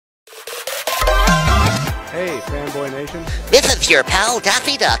Hey, Fanboy Nation. This is your pal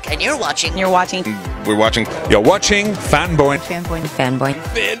Daffy Duck, and you're watching. You're watching You're watching Fanboy.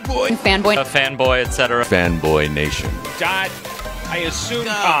 Fanboy, fanboy, etc. Fanboy Nation. God, I assume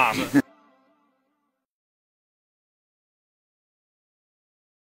Tom.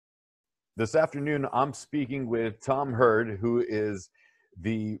 This afternoon, I'm speaking with Tom Hurd, who is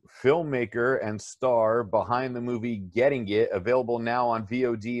the filmmaker and star behind the movie Getting It, available now on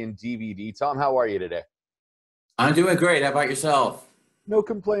VOD and DVD. Tom, how are you today? I'm doing great. How about yourself? No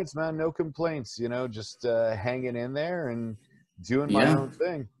complaints, man. No complaints. You know, just hanging in there and doing my own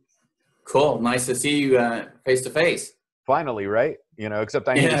thing. Cool. Nice to see you face to face. Finally, right? You know, except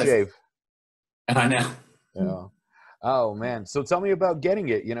I need to shave. I know. Yeah. Oh man. So tell me about Getting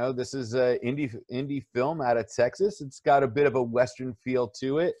It. You know, this is a indie film out of Texas. It's got a bit of a Western feel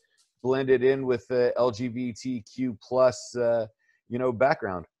to it, blended in with the LGBTQ plus,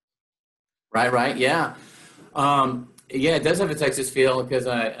 background. Right. Yeah. Yeah, it does have a Texas feel because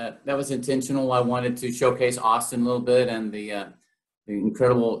that was intentional. I wanted to showcase Austin a little bit and the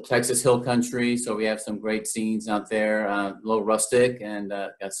incredible Texas Hill Country. So we have some great scenes out there, a little rustic, and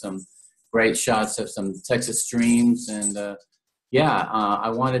got some great shots of some Texas streams. And I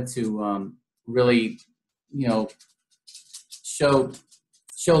wanted to really, show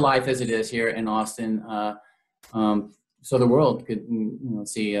life as it is here in Austin, so the world could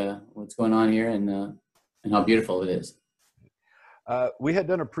see what's going on here and how beautiful it is. We had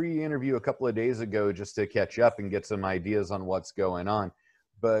done a pre-interview a couple of days ago just to catch up and get some ideas on what's going on.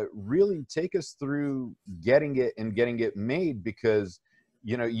 But really take us through getting it and getting it made, because,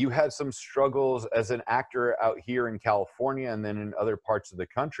 you had some struggles as an actor out here in California and then in other parts of the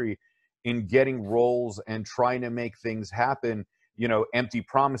country in getting roles and trying to make things happen, empty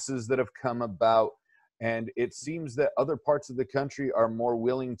promises that have come about. And it seems that other parts of the country are more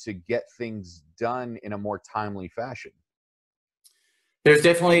willing to get things done in a more timely fashion. There's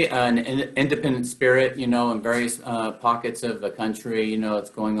definitely an independent spirit, in various pockets of the country. It's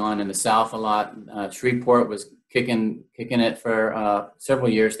going on in the South a lot. Shreveport was kicking it for several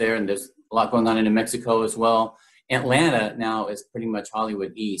years there, and there's a lot going on in New Mexico as well. Atlanta now is pretty much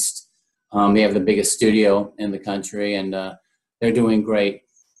Hollywood East. They have the biggest studio in the country, and they're doing great.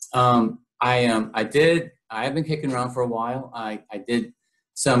 I have been kicking around for a while. I did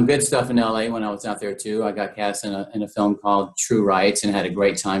some good stuff in LA when I was out there too. I got cast in a film called True Rights and had a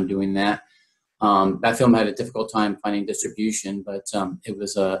great time doing that. That film had a difficult time finding distribution, but it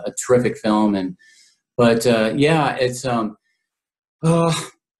was a terrific film. It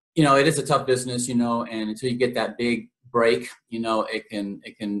is a tough business, and until you get that big break,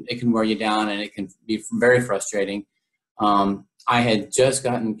 it can wear you down and it can be very frustrating. I had just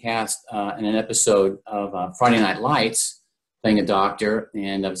gotten cast in an episode of Friday Night Lights, playing a doctor,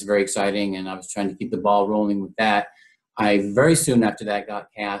 and that was very exciting, and I was trying to keep the ball rolling with that. I very soon after that got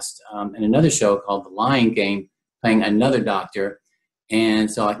cast in another show called The Lion Game, playing another doctor.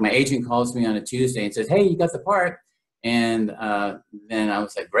 And so my agent calls me on a Tuesday and says, "Hey, you got the part." And then I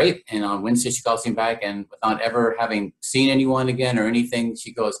was like, great. And on Wednesday, she calls me back, and without ever having seen anyone again or anything,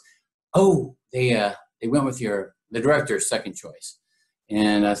 she goes, "Oh, they went with the director's second choice."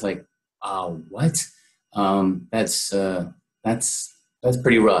 And I was like, what? That's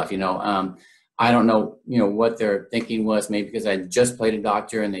pretty rough, I don't know, what their thinking was, maybe because I just played a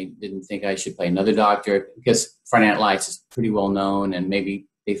doctor and they didn't think I should play another doctor, because Friday Night Lights is pretty well known, and maybe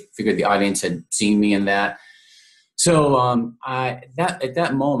they figured the audience had seen me in that. So at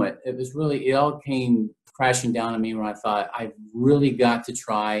that moment, it all came crashing down on me where I thought I really got to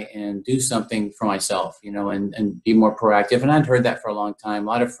try and do something for myself, and be more proactive. And I'd heard that for a long time.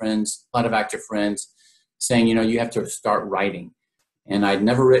 A lot of actor friends saying, you have to start writing. And I'd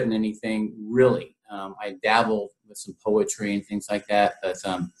never written anything really. I dabbled with some poetry and things like that, but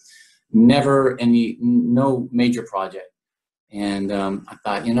never no major project. And I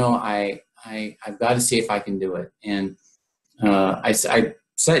thought, I've got to see if I can do it. And I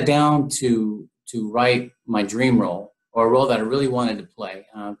sat down to write my dream role, or a role that I really wanted to play,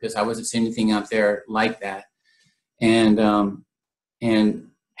 because I wasn't seeing anything out there like that. And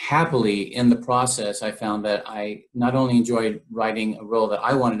happily, in the process, I found that I not only enjoyed writing a role that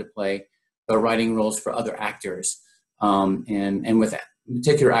I wanted to play, but writing roles for other actors, and with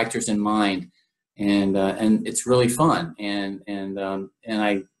particular actors in mind. And it's really fun. And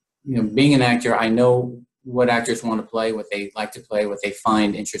I, being an actor, I know what actors want to play, what they like to play, what they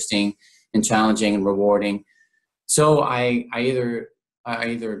find interesting and challenging and rewarding. So I either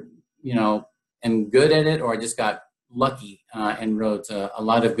am good at it, or I just got lucky and wrote a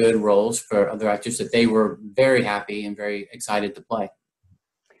lot of good roles for other actors that they were very happy and very excited to play.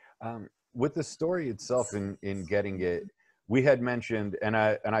 with the story itself, in getting it, we had mentioned, and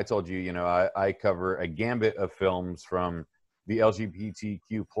I told you, you know, I cover a gambit of films from the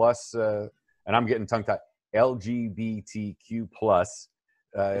LGBTQ plus, and I'm getting tongue tied, LGBTQ plus.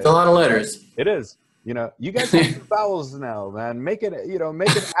 It's a lot of letters. It is. You know, you guys have some vowels now, man. Make it, you know,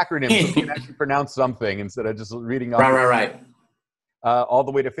 make an acronym so we can actually pronounce something instead of just reading off. Right. All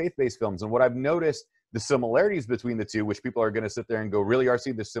the way to faith-based films. And what I've noticed, the similarities between the two, which people are going to sit there and go, really,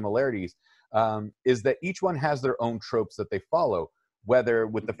 RC, the similarities, is that each one has their own tropes that they follow. Whether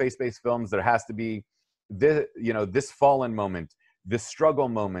with the faith-based films, there has to be this, you know, this fallen moment, this struggle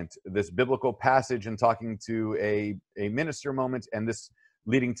moment, this biblical passage and talking to a minister moment, and this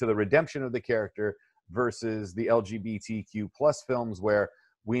leading to the redemption of the character, versus the LGBTQ plus films where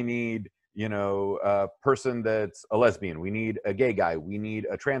we need, you know, a person that's a lesbian, we need a gay guy, we need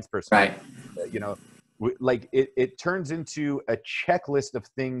a trans person, right? You know, like it turns into a checklist of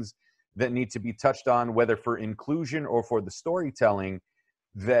things that need to be touched on, whether for inclusion or for the storytelling,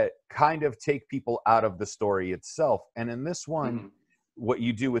 that kind of take people out of the story itself. And in this one, what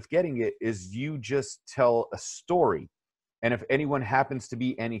you do with Getting It is you just tell a story. And if anyone happens to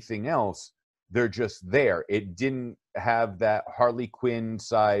be anything else, they're just there. It didn't have that Harley Quinn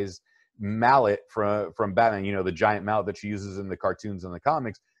size mallet from Batman, you know, the giant mallet that she uses in the cartoons and the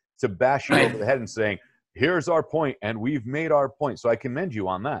comics, to bash you over the head and saying, here's our point, and we've made our point. So I commend you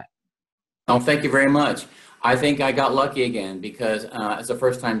on that. Oh, thank you very much. I think I got lucky again, because as a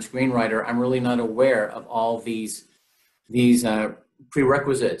first-time screenwriter, I'm really not aware of all these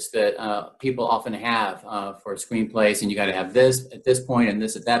prerequisites that people often have for screenplays, and you got to have this at this point and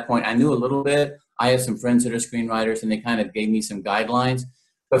this at that point. I knew a little bit. I have some friends that are screenwriters, and they kind of gave me some guidelines.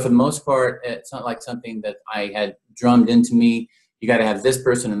 But for the most part, it's not like something that I had drummed into me. You got to have this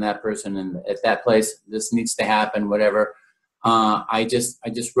person and that person, and at that place, this needs to happen, whatever. I just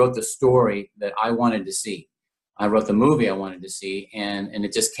wrote the story that I wanted to see. I wrote the movie I wanted to see, and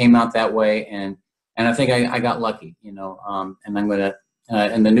it just came out that way. And I think I got lucky, you know. And I'm gonna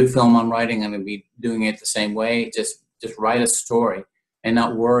in the new film I'm writing, I'm gonna be doing it the same way. Just write a story and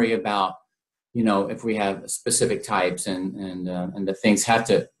not worry about, you know, if we have specific types and the things have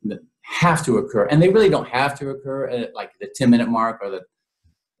to occur, and they really don't have to occur at like the 10-minute mark or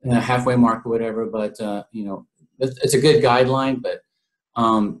the halfway mark or whatever. But you know, it's a good guideline. But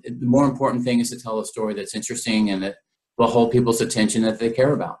the more important thing is to tell a story that's interesting and that will hold people's attention, that they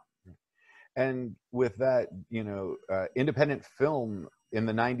care about. And with that, you know, independent film in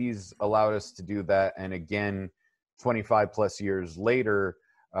the 90s allowed us to do that. And again, 25 plus years later,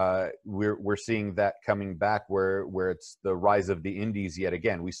 we're seeing that coming back where it's the rise of the indies yet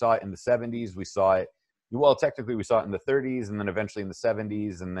again. We saw it in the 70s. We saw it, well, technically we saw it in the 30s, and then eventually in the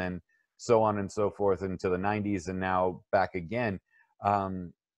 70s, and then so on and so forth into the 90s, and now back again.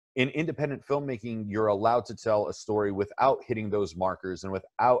 In independent filmmaking, you're allowed to tell a story without hitting those markers and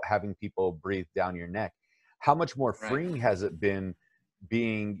without having people breathe down your neck. How much more freeing has it been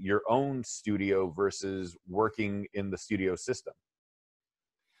being your own studio versus working in the studio system?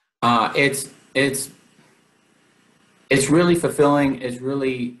 It's really fulfilling. It's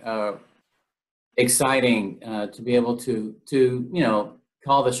really exciting to be able to you know,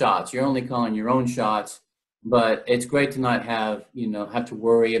 call the shots. You're only calling your own shots. But it's great to not have to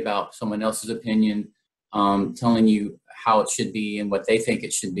worry about someone else's opinion, telling you how it should be and what they think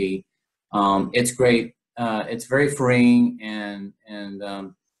it should be. It's great. It's very freeing, and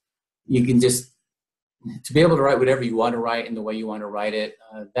you can just, to be able to write whatever you want to write in the way you want to write it.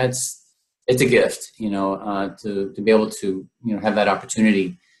 It's a gift, you know, to be able to, you know, have that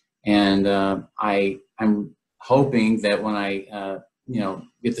opportunity. And I'm hoping that when I you know,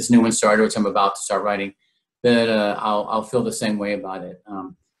 get this new one started, which I'm about to start writing, that I'll feel the same way about it.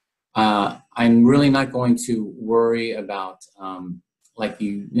 I'm really not going to worry about, like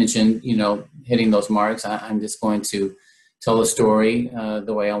you mentioned, you know, hitting those marks. I'm just going to tell the story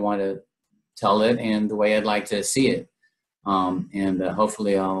the way I want to tell it and the way I'd like to see it. And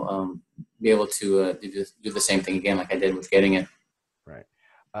hopefully I'll be able to do the same thing again like I did with Getting It.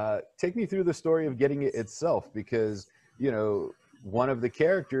 Right. Take me through the story of Getting It itself, because, you know, one of the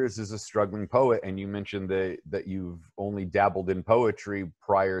characters is a struggling poet, and you mentioned that you've only dabbled in poetry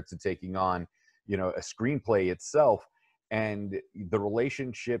prior to taking on, you know, a screenplay itself. And the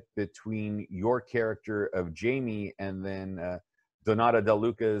relationship between your character of Jamie and then Donata Del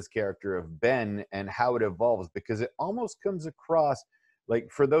Luca's character of Ben, and how it evolves, because it almost comes across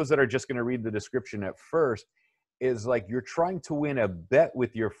like, for those that are just going to read the description at first, is like you're trying to win a bet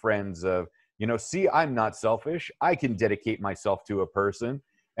with your friends of, you know, see, I'm not selfish. I can dedicate myself to a person,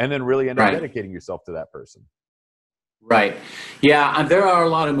 and then really end up dedicating yourself to that person. Right. Yeah, there are a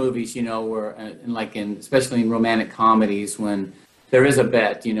lot of movies, where, especially in romantic comedies, when there is a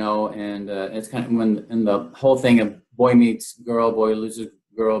bet, and it's kind of when in the whole thing of boy meets girl, boy loses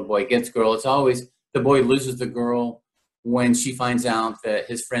girl, boy gets girl. It's always the boy loses the girl when she finds out that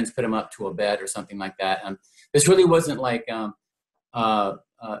his friends put him up to a bet or something like that. This really wasn't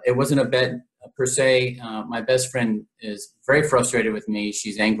it wasn't a bet per se. My best friend is very frustrated with me.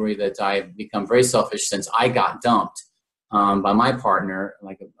 She's angry that I've become very selfish since I got dumped by my partner,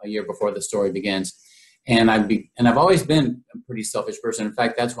 like a year before the story begins. And I've always been a pretty selfish person. In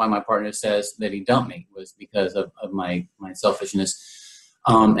fact, that's why my partner says that he dumped me, was because of my selfishness.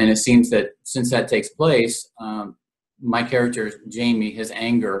 And it seems that since that takes place, my character, Jamie, his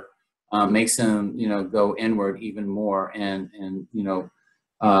anger makes him, go inward even more and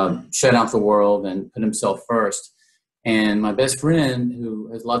shut out the world and put himself first. And my best friend,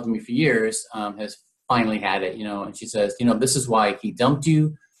 who has loved me for years, has finally had it, and she says, this is why he dumped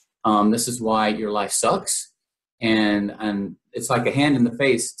you. This is why your life sucks. And it's like a hand in the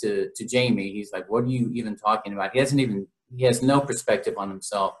face to Jamie. He's like, what are you even talking about? He has no perspective on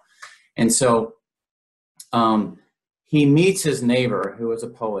himself. And so he meets his neighbor, who is a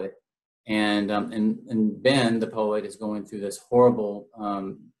poet. And Ben, the poet, is going through this horrible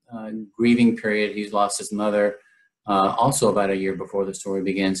grieving period. He's lost his mother also about a year before the story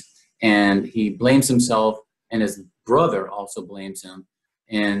begins. And he blames himself, and his brother also blames him.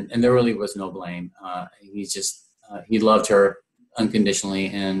 And there really was no blame. He loved her unconditionally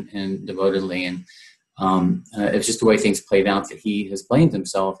and devotedly. And it's just the way things played out that he has blamed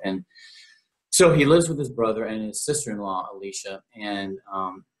himself. And so he lives with his brother and his sister-in-law, Alicia. And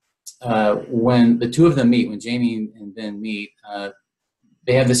when the two of them meet, when Jamie and Ben meet,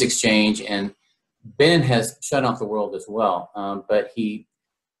 they have this exchange, and Ben has shut off the world as well. But he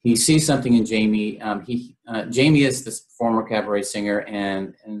sees something in Jamie. Jamie is this former cabaret singer,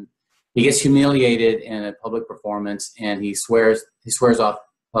 and he gets humiliated in a public performance, and he swears off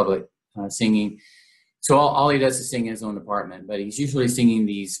public singing. So all he does is sing in his own apartment, but he's usually singing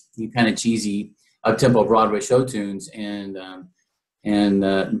these kind of cheesy up-tempo Broadway show tunes, and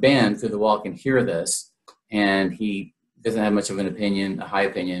Ben through the wall can hear this, and he doesn't have much of a high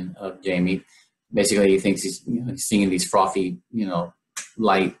opinion of Jamie. Basically, he thinks he's singing these frothy,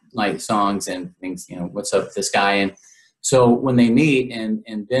 light songs and things, what's up with this guy? And so when they meet,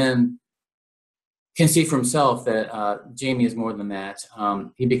 and Ben can see for himself that Jamie is more than that,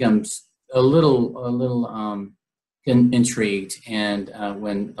 he becomes a little intrigued. And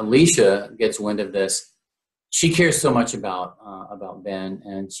when Alicia gets wind of this, she cares so much about Ben,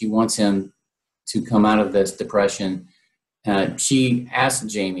 and she wants him to come out of this depression. She asked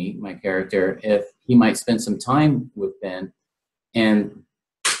Jamie, my character, if he might spend some time with Ben, and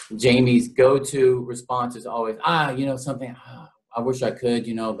Jamie's go-to response is always, something, I wish I could,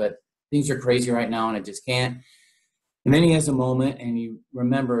 but things are crazy right now and I just can't. And then he has a moment, and he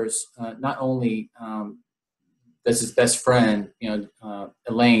remembers not only does his best friend,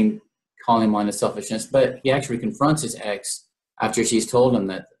 Elaine, call him on his selfishness, but he actually confronts his ex after she's told him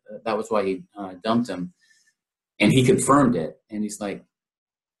that was why he dumped him. And he confirmed it. And he's like,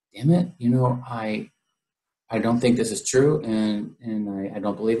 damn it, I don't think this is true, and I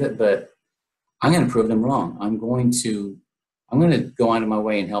don't believe it, but I'm going to prove them wrong. I'm going to go out of my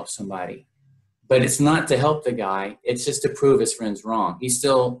way and help somebody. But it's not to help the guy. It's just to prove his friends wrong. He's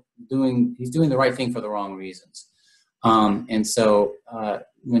doing the right thing for the wrong reasons. And so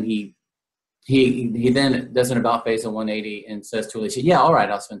when he then does an about face, a 180, and says to Alicia, yeah, all right,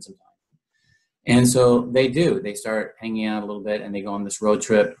 I'll spend some time. And so they do. They start hanging out a little bit, and they go on this road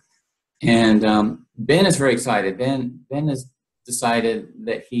trip. And Ben is very excited. Ben has decided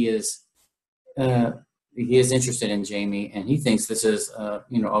that he is interested in Jamie, and he thinks this is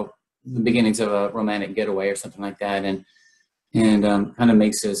the beginnings of a romantic getaway or something like that, and kind of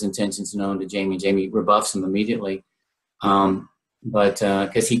makes his intentions known to Jamie. Jamie rebuffs him immediately, but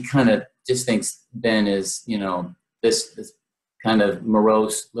because he kind of just thinks Ben is this kind of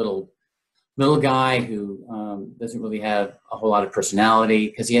morose little guy who doesn't really have a whole lot of personality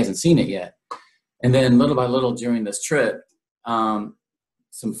because he hasn't seen it yet. And then little by little during this trip,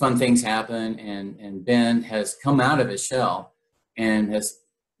 some fun things happen, and Ben has come out of his shell and has,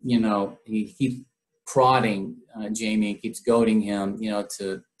 he keeps prodding Jamie, keeps goading him,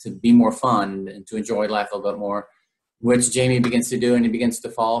 to be more fun and to enjoy life a little bit more, which Jamie begins to do, and he begins to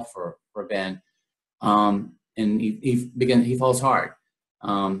fall for Ben. And he falls hard.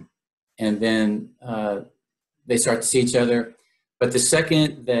 And then they start to see each other. But the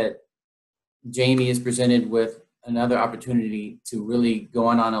second that Jamie is presented with another opportunity to really go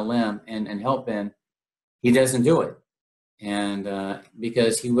on a limb and help Ben, he doesn't do it. and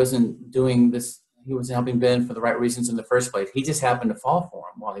because he wasn't doing this, he wasn't helping Ben for the right reasons in the first place. He just happened to fall for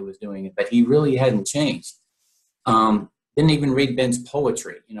him while he was doing it, but he really hadn't changed. Didn't even read Ben's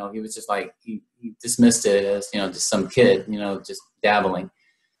poetry. You know, he was just like, he dismissed it as, you know, just some kid, you know, just dabbling.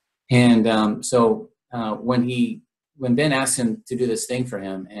 And so when Ben asks him to do this thing for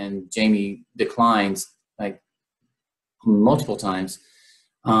him and Jamie declines like multiple times,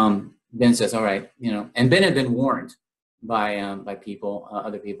 Ben says, all right, you know, and Ben had been warned by people,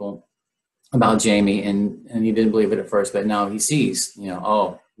 other people about Jamie, and he didn't believe it at first, but now he sees, you know,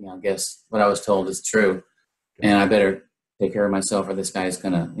 oh, you know, I guess what I was told is true, and I better take care of myself or this guy's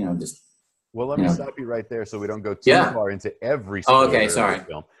gonna, you know, just. Well, let me stop you right there so we don't go too far into every spoiler of the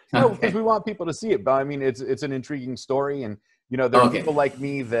film. No, because we want people to see it. But I mean, it's an intriguing story, and you know, there are people like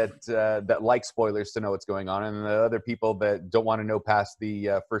me that like spoilers to know what's going on, and the other people that don't want to know past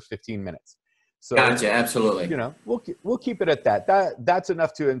the first 15 minutes. So, gotcha, absolutely. You know, we'll keep it at that. That's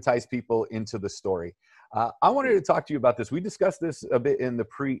enough to entice people into the story. I wanted to talk to you about this. We discussed this a bit in the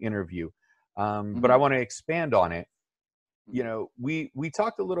pre-interview, but I want to expand on it. You know, we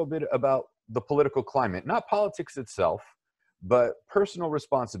talked a little bit about the political climate, not politics itself, but personal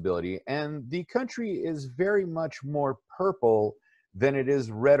responsibility. And the country is very much more purple than it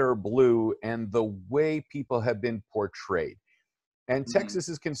is red or blue, and the way people have been portrayed. And Texas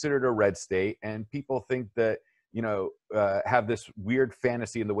is considered a red state, and people think that, you know, have this weird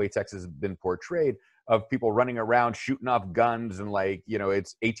fantasy in the way Texas has been portrayed of people running around shooting off guns and, like, you know,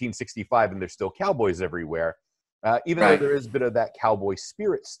 it's 1865 and there's still cowboys everywhere. Even though there is a bit of that cowboy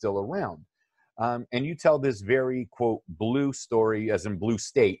spirit still around. And you tell this very, quote, blue story, as in blue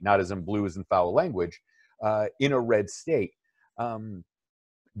state, not as in blue as in foul language, in a red state.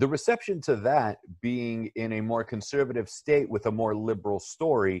 The reception to that being in a more conservative state with a more liberal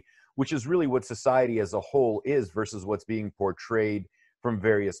story, which is really what society as a whole is versus what's being portrayed from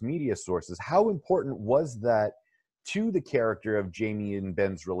various media sources. How important was that to the character of Jamie and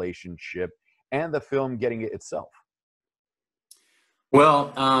Ben's relationship and the film getting it itself?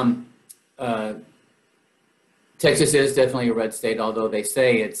 Well, Texas is definitely a red state, although they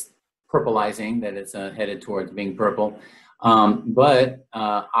say it's purpleizing, that it's headed towards being purple. But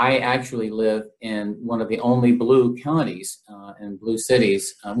I actually live in one of the only blue counties and blue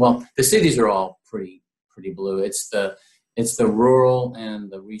cities. Well, the cities are all pretty blue. It's the rural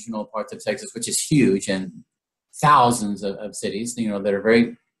and the regional parts of Texas, which is huge, and thousands of cities, you know, that are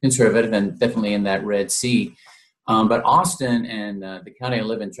very conservative and definitely in that red sea. But Austin and the county I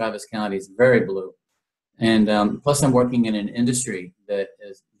live in, Travis County, is very blue. And plus I'm working in an industry that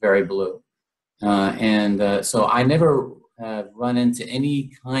is very blue. So I never run into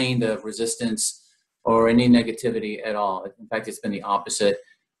any kind of resistance or any negativity at all. In fact, it's been the opposite.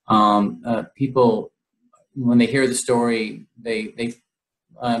 People, when they hear the story, they think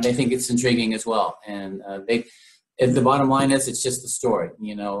it's intriguing as well. And the bottom line is, it's just the story,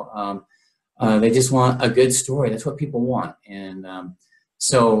 you know. They just want a good story. That's what people want. And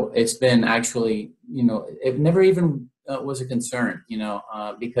so it's been actually, you know, it never even was a concern, you know,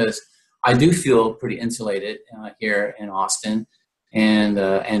 because I do feel pretty insulated here in Austin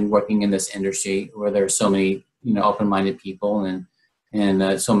and working in this industry where there are so many, you know, open-minded people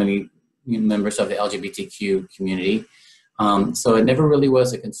and so many members of the LGBTQ community. So it never really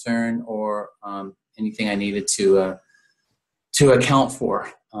was a concern or anything I needed to account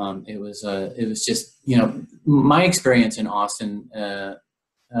for. It was just, you know, my experience in Austin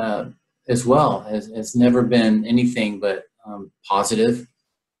as well has never been anything but positive.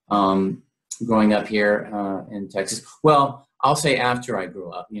 Growing up here in Texas. Well, I'll say after I grew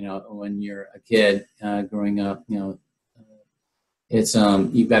up, you know, when you're a kid growing up, you know, it's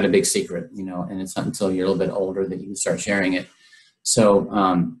you've got a big secret, you know, and it's not until you're a little bit older that you can start sharing it. So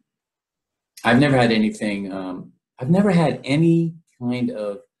I've never had anything. I've never had any kind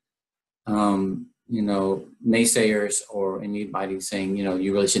of you know, naysayers or anybody saying, you know,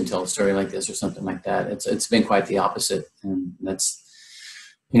 you really shouldn't tell a story like this or something like that. It's been quite the opposite, and that's,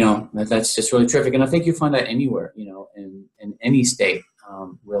 you know, that's just really terrific. And I think you find that anywhere, you know, in any state,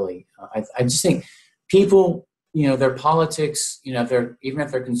 really. I just think people, you know, their politics, you know, even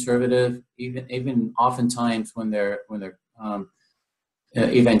if they're conservative, even oftentimes when they're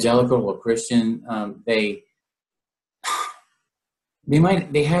evangelical or Christian, they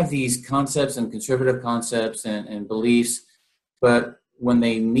have these concepts and conservative concepts and beliefs, but when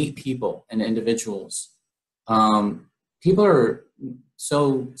they meet people and individuals, people are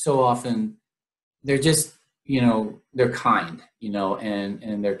so often, they're just, you know, they're kind, you know,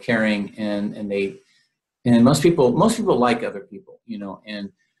 and they're caring, and most people like other people, you know,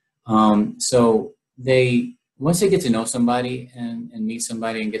 and so once they get to know somebody and meet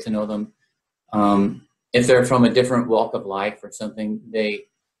somebody and get to know them, if they're from a different walk of life or something, they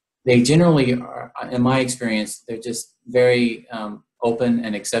generally are, in my experience, they're just very open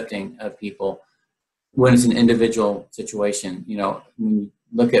and accepting of people when it's an individual situation. You know, when you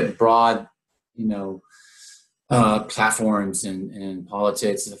look at broad, you know, platforms and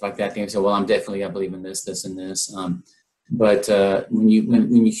politics and stuff like that, they say, well, I believe in this, this, and this. But when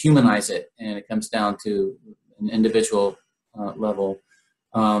you humanize it and it comes down to an individual level,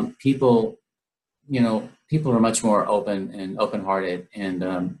 people are much more open and open-hearted and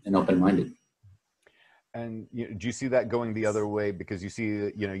open-minded. And do you see that going the other way? Because you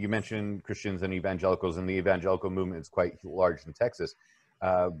see, you mentioned Christians and evangelicals, and the evangelical movement is quite large in Texas.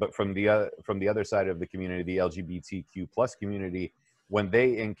 But from the other side of the community, the LGBTQ plus community, when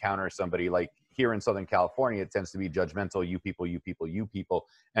they encounter somebody, like here in Southern California, it tends to be judgmental, you people, you people, you people.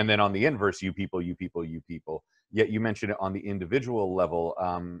 And then on the inverse, you people, you people, you people. Yet you mentioned it on the individual level.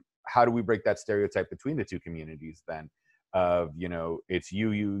 How do we break that stereotype between the two communities then? Of, it's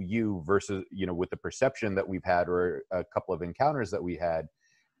you versus, with the perception that we've had, or a couple of encounters that we had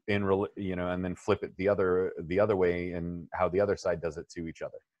and then flip it the other way, and how the other side does it to each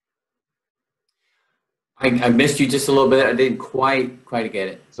other. I missed you just a little bit. I didn't quite get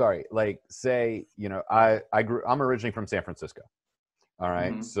it. Sorry. Like, say, I'm originally from San Francisco. All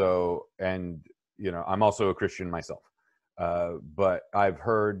right. Mm-hmm. So, and, I'm also a Christian myself. But I've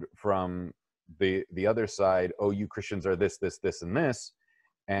heard from the other side, oh, you Christians are this, this, this, and this.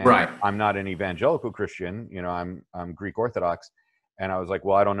 And right. I'm not an evangelical Christian, I'm Greek Orthodox. And I was like,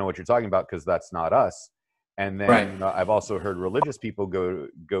 well, I don't know what you're talking about, because that's not us. And then right. I've also heard religious people go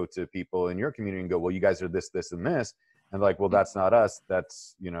to people in your community and go, well, you guys are this, this, and this. And like, well, that's not us.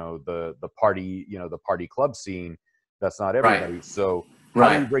 That's, the party, the party club scene. That's not everybody. Right. So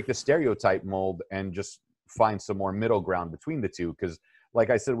how do you break the stereotype mold and just find some more middle ground between the two? Because like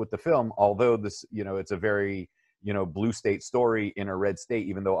I said with the film, although this, it's a very, blue state story in a red state,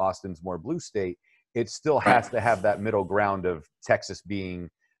 even though Austin's more blue state, it still has to have that middle ground of Texas being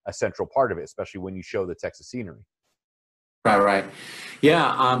a central part of it, especially when you show the Texas scenery. Right.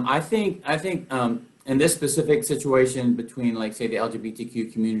 Yeah. I think in this specific situation between, like, say, the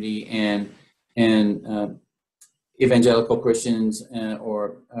LGBTQ community and evangelical Christians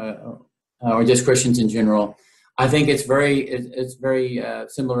or just Christians in general, I think it's very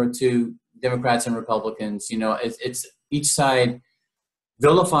similar to Democrats and Republicans. It's each side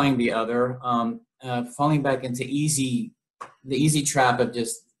vilifying the other, falling back into the easy trap of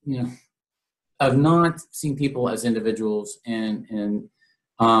just, of not seeing people as individuals and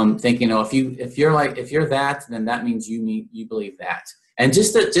thinking, if you're that, then that means you believe that. And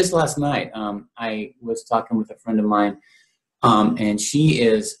just last night, I was talking with a friend of mine, and she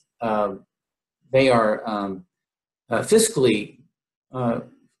is, they are fiscally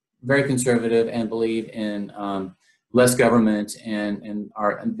very conservative and believe in less government and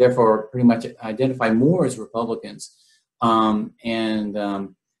therefore pretty much identify more as Republicans.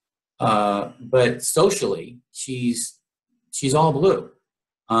 But socially, she's all blue.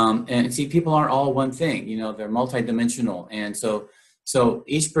 And see, people aren't all one thing, they're multidimensional. And so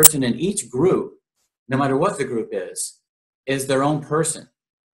each person in each group, no matter what the group is their own person.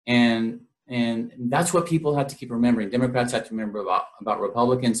 And that's what people have to keep remembering. Democrats have to remember about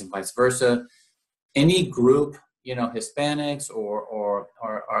Republicans and vice versa. Any group, Hispanics or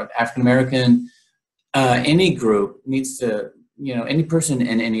African-American, any group needs to, any person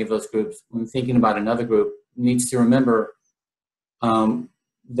in any of those groups, when thinking about another group, needs to remember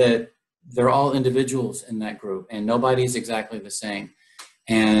that they're all individuals in that group and nobody's exactly the same.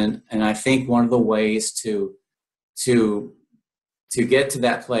 And I think one of the ways to get to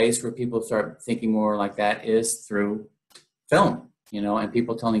that place where people start thinking more like that is through film, and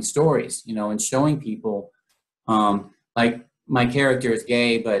people telling stories, and showing people, like, my character is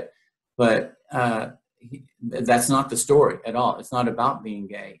gay, but that's not the story at all. It's not about being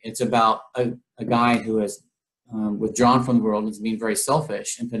gay. It's about a guy who has withdrawn from the world and is being very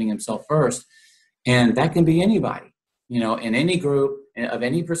selfish and putting himself first. And that can be anybody, in any group, of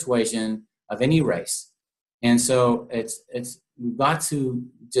any persuasion, of any race. And so we've got to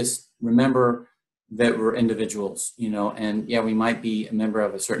just remember that we're individuals, and yeah, we might be a member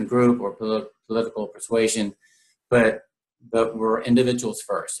of a certain group or political persuasion, but we're individuals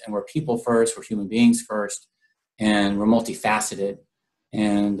first, and we're people first, we're human beings first, and we're multifaceted.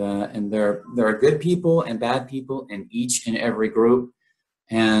 And there are good people and bad people in each and every group.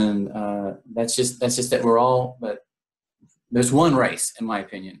 And that's just that we're all, but there's one race, in my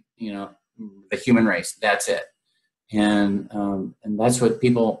opinion, the human race, that's it. And that's what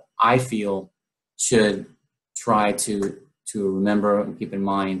people, I feel, should try to remember and keep in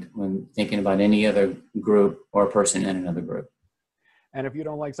mind when thinking about any other group or person in another group. And if you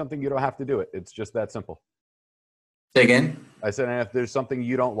don't like something, you don't have to do it. It's just that simple. Say again? I said, and if there's something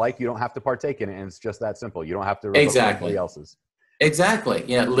you don't like, you don't have to partake in it. And it's just that simple. You don't have to rip Exactly. somebody else's. Exactly.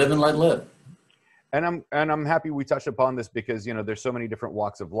 Yeah. Live and let live. And I'm happy we touched upon this because, you know, there's so many different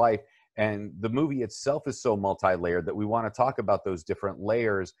walks of life, and the movie itself is so multi-layered that we want to talk about those different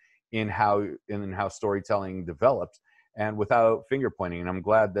layers in how storytelling develops, and without finger pointing. And I'm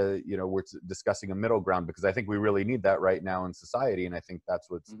glad that, you know, we're discussing a middle ground, because I think we really need that right now in society. And I think that's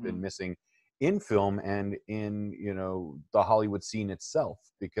what's been missing in film and in, you know, the Hollywood scene itself,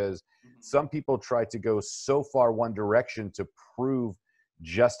 because some people try to go so far one direction to prove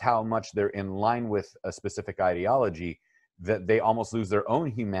just how much they're in line with a specific ideology that they almost lose their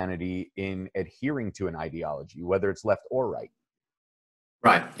own humanity in adhering to an ideology, whether it's left or right.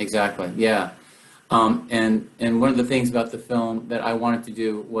 Right. Exactly. Yeah. And one of the things about the film that I wanted to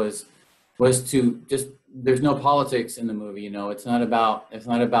do was to just, there's no politics in the movie. You know, it's not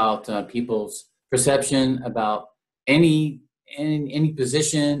about people's perception about any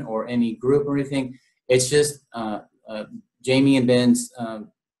position or any group or anything. It's just Jamie and Ben's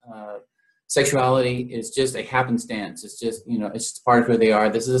sexuality is just a happenstance. It's just, you know, it's just part of who they are.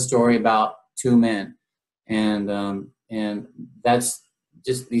 This is a story about two men, and that's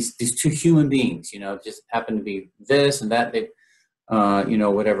just these two human beings, you know, just happen to be this and that. They, you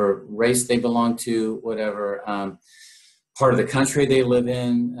know, whatever race they belong to, whatever part of the country they live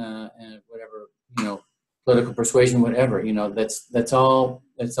in, and whatever, you know, political persuasion, whatever, you know, that's all,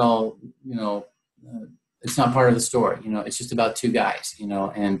 you know, it's not part of the story, you know, it's just about two guys, you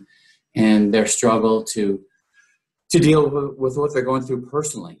know, and their struggle to deal with what they're going through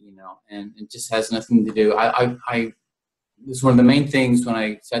personally, you know, and it just has nothing to do. This is one of the main things when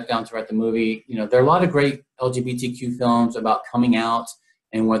I sat down to write the movie. You know, there are a lot of great LGBTQ films about coming out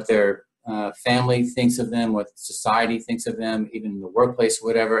and what their family thinks of them, what society thinks of them, even in the workplace,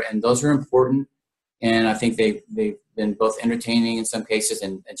 whatever. And those are important. And I think they've been both entertaining in some cases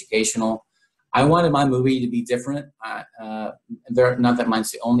and educational. I wanted my movie to be different. Not that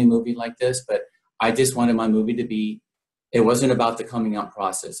mine's the only movie like this, but I just wanted my movie to be, it wasn't about the coming out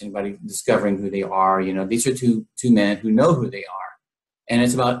process, anybody discovering who they are. You know, these are two men who know who they are. And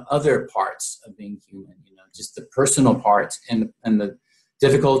it's about other parts of being human, you know, just the personal parts and the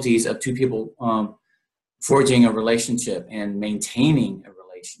difficulties of two people forging a relationship and maintaining a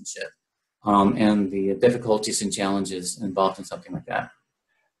relationship, and the difficulties and challenges involved in something like that.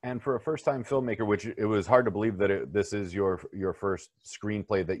 And for a first-time filmmaker, which it was hard to believe that this is your first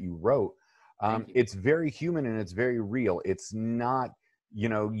screenplay that you wrote, it's very human and it's very real. It's not, you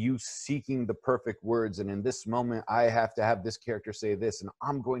know, you seeking the perfect words, and in this moment I have to have this character say this and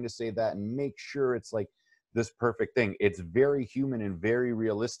I'm going to say that and make sure it's like this perfect thing. It's very human and very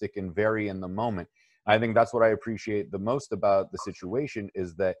realistic and very in the moment. I think that's what I appreciate the most about the situation,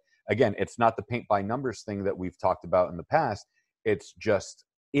 is that, again, it's not the paint by numbers thing that we've talked about in the past. It's just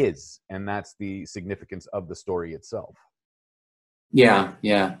is, and that's the significance of the story itself. Yeah.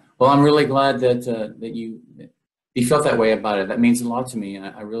 Well, I'm really glad that you felt that way about it. That means a lot to me.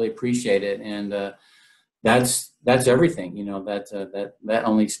 I really appreciate it, and that's everything. You know, that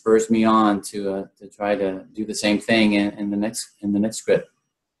only spurs me on to try to do the same thing in the next script.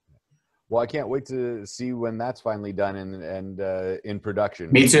 Well, I can't wait to see when that's finally done and in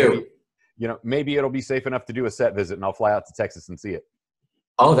production. Me too. Maybe, you know, maybe it'll be safe enough to do a set visit, and I'll fly out to Texas and see it.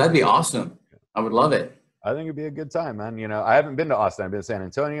 Oh, that'd be awesome. I would love it. I think it'd be a good time, man. You know, I haven't been to Austin. I've been to San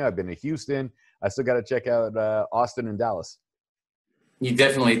Antonio. I've been to Houston. I still got to check out Austin and Dallas. You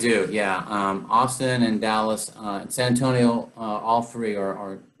definitely do. Yeah. Austin and Dallas, and San Antonio, all three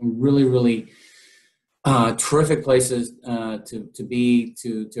are really, really terrific places to be,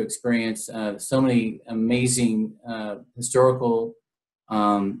 to experience so many amazing historical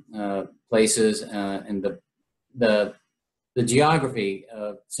places, and the geography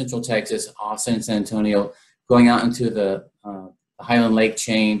of Central Texas, Austin and San Antonio, going out into the Highland Lake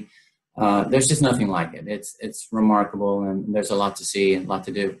chain. There's just nothing like it. It's remarkable, and there's a lot to see and a lot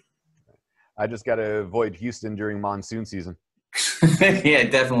to do. I just got to avoid Houston during monsoon season. Yeah,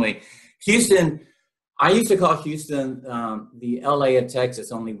 definitely. Houston, I used to call Houston the LA of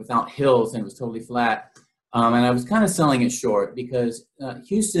Texas, only without hills, and it was totally flat. And I was kind of selling it short, because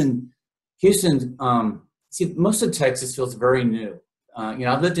Houston, see, most of Texas feels very new. You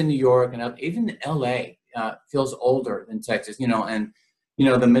know, I've lived in New York, and even LA feels older than Texas, you know, and, you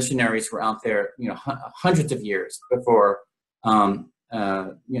know, the missionaries were out there, you know, hundreds of years before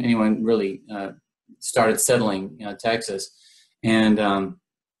anyone really started settling, you know, Texas. And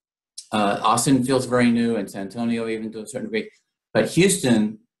Austin feels very new, and San Antonio even to a certain degree. But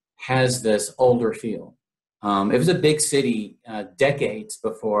Houston has this older feel. It was a big city decades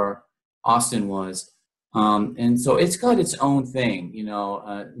before Austin was, and so it's got its own thing.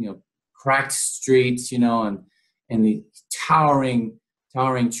 Cracked streets, and the towering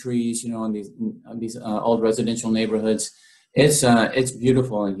trees, in these old residential neighborhoods. It's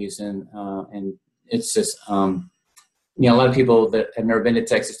beautiful in Houston, and it's just a lot of people that have never been to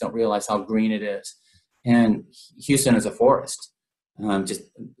Texas don't realize how green it is, and Houston is a forest, just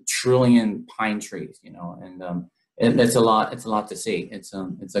a trillion pine trees, and it's a lot. It's a lot to see. It's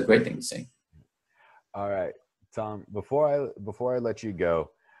a great thing to see. All right, Tom. Before I let you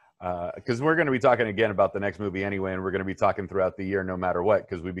go, because we're going to be talking again about the next movie anyway, and we're going to be talking throughout the year no matter what,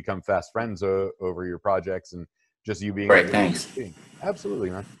 because we become fast friends over your projects and just you being great. Thanks. Absolutely,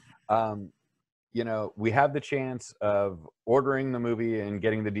 man. We have the chance of ordering the movie and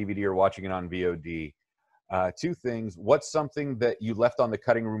getting the DVD or watching it on VOD. Two things. What's something that you left on the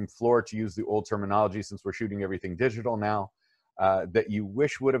cutting room floor, to use the old terminology since we're shooting everything digital now, that you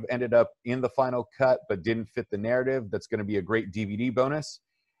wish would have ended up in the final cut but didn't fit the narrative, that's going to be a great DVD bonus?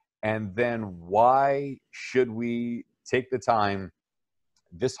 And then why should we take the time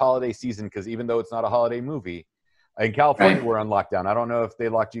this holiday season, because even though it's not a holiday movie, in California, right, we're on lockdown. I don't know if they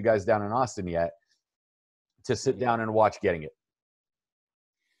locked you guys down in Austin yet, to sit down and watch Getting It?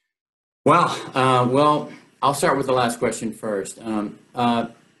 Well, I'll start with the last question first.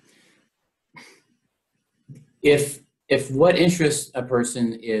 If what interests a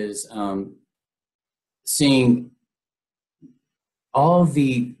person is seeing all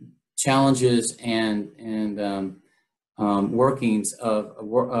the challenges and workings of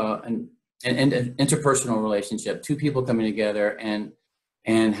an interpersonal relationship, two people coming together,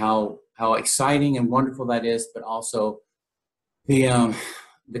 and how exciting and wonderful that is, but also the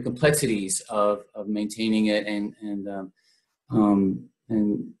complexities of maintaining it and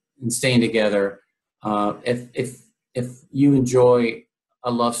staying together. If you enjoy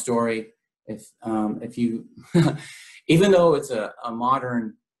a love story, if you even though it's a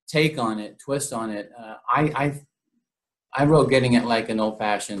modern take on it, twist on it, I wrote Getting It like an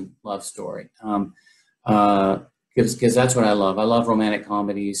old-fashioned love story, because that's what I love. I love romantic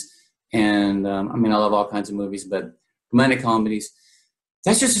comedies, and I love all kinds of movies, but romantic comedies,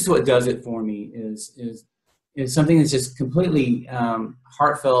 that's just what does it for me. Is something that's just completely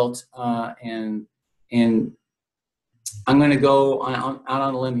heartfelt, and I'm going to go out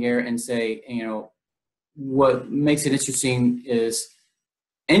on a limb here and say, what makes it interesting is,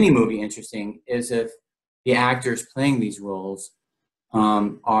 any movie interesting, is if the actors playing these roles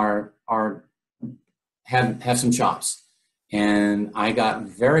have some chops. And I got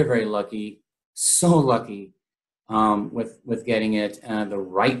very, very lucky, so lucky with Getting It. The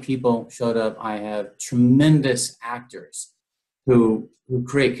right people showed up. I have tremendous actors who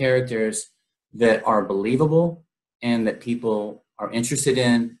create characters that are believable and that people are interested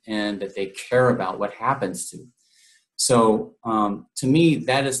in and that they care about what happens to. So to me,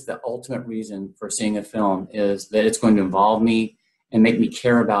 that is the ultimate reason for seeing a film, is that it's going to involve me and make me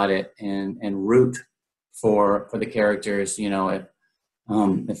care about it and root for the characters,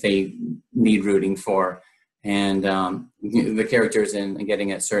 if they need rooting for. And the characters in Getting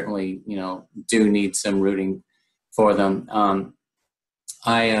It certainly, do need some rooting for them.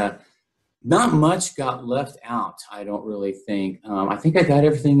 Not much got left out, I don't really think. I think I got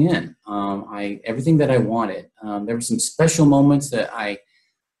everything in. Everything that I wanted. There were some special moments that I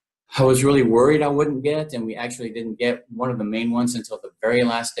was really worried I wouldn't get, and we actually didn't get one of the main ones until the very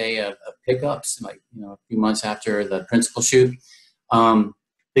last day of pickups, a few months after the principal shoot. The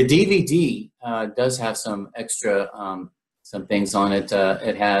DVD does have some extra some things on it.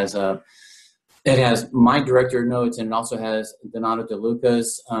 It has my director notes, and it also has Donato De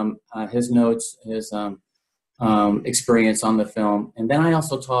Luca's his notes, his experience on the film. And then I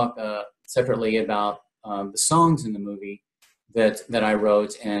also talk separately about the songs in the movie that I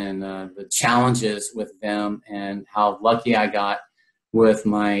wrote, and the challenges with them, and how lucky I got with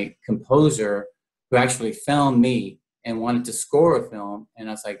my composer, who actually found me and wanted to score a film. And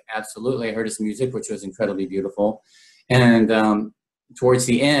I was like, absolutely. I heard his music, which was incredibly beautiful. And towards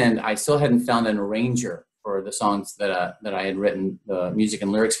the end, I still hadn't found an arranger for the songs that I had written the music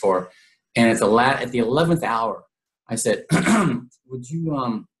and lyrics for. And at the 11th hour, I said, would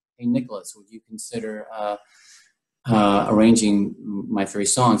you, hey, Nicholas, would you consider arranging my 3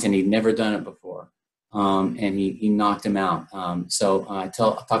 songs? And he'd never done it before. And he knocked him out. So I'll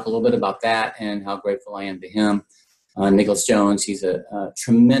talk a little bit about that and how grateful I am to him. Nicholas Jones, he's a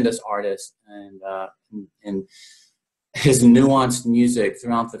tremendous artist, and his nuanced music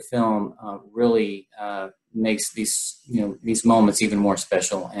throughout the film really makes these moments even more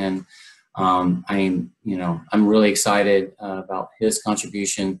special. And I'm really excited about his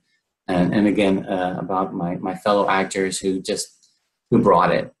contribution, and again about my fellow actors who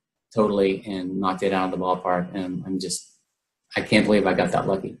brought it totally and knocked it out of the ballpark. And I can't believe I got that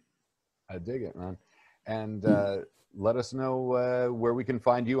lucky. I dig it, man. And let us know where we can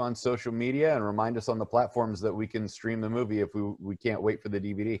find you on social media, and remind us on the platforms that we can stream the movie if we can't wait for the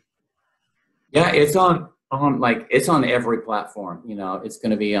DVD. Yeah, it's on it's on every platform. It's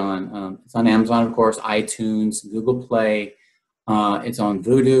going to be on it's on Amazon, of course, iTunes, Google Play. It's on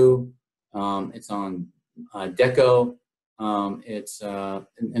Vudu. It's on Deco.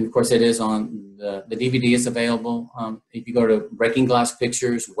 And of course it is on the DVD is available. If you go to Breaking Glass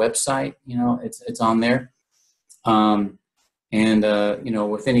Pictures website, it's on there. And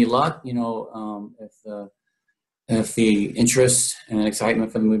with any luck, if the interest and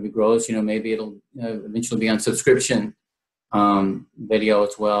excitement for the movie grows, maybe it'll eventually be on subscription video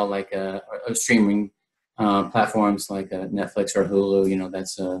as well, like streaming platforms like Netflix or Hulu.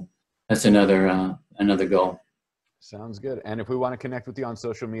 That's another goal. Sounds good. And if we want to connect with you on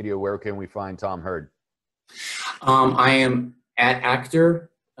social media, where can we find Tom Hurd? I am at actor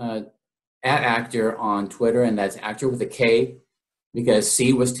on Twitter, and that's actor with a K, because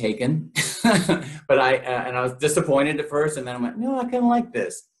C was taken. But I was disappointed at first, and then I'm like, no, I kind of like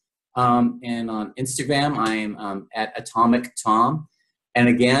this. And on Instagram, I'm at Atomic Tom. And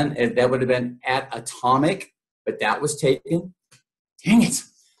again, that would have been at Atomic, but that was taken. Dang it.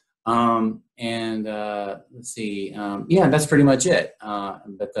 Let's see. Yeah, that's pretty much it.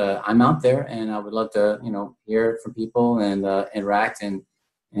 But I'm out there, and I would love to, hear from people and interact and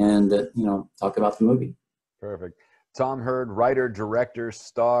talk about the movie. Perfect. Tom Hurd, writer, director,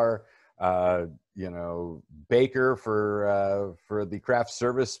 star, baker for the craft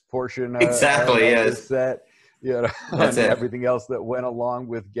service portion. Exactly. Of the Yes. set. That's it. Everything else that went along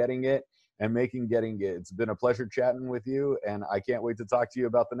with getting it and making getting it. It's been a pleasure chatting with you, and I can't wait to talk to you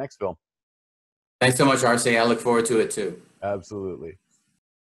about the next film. Thanks so much, RC. I look forward to it too. Absolutely.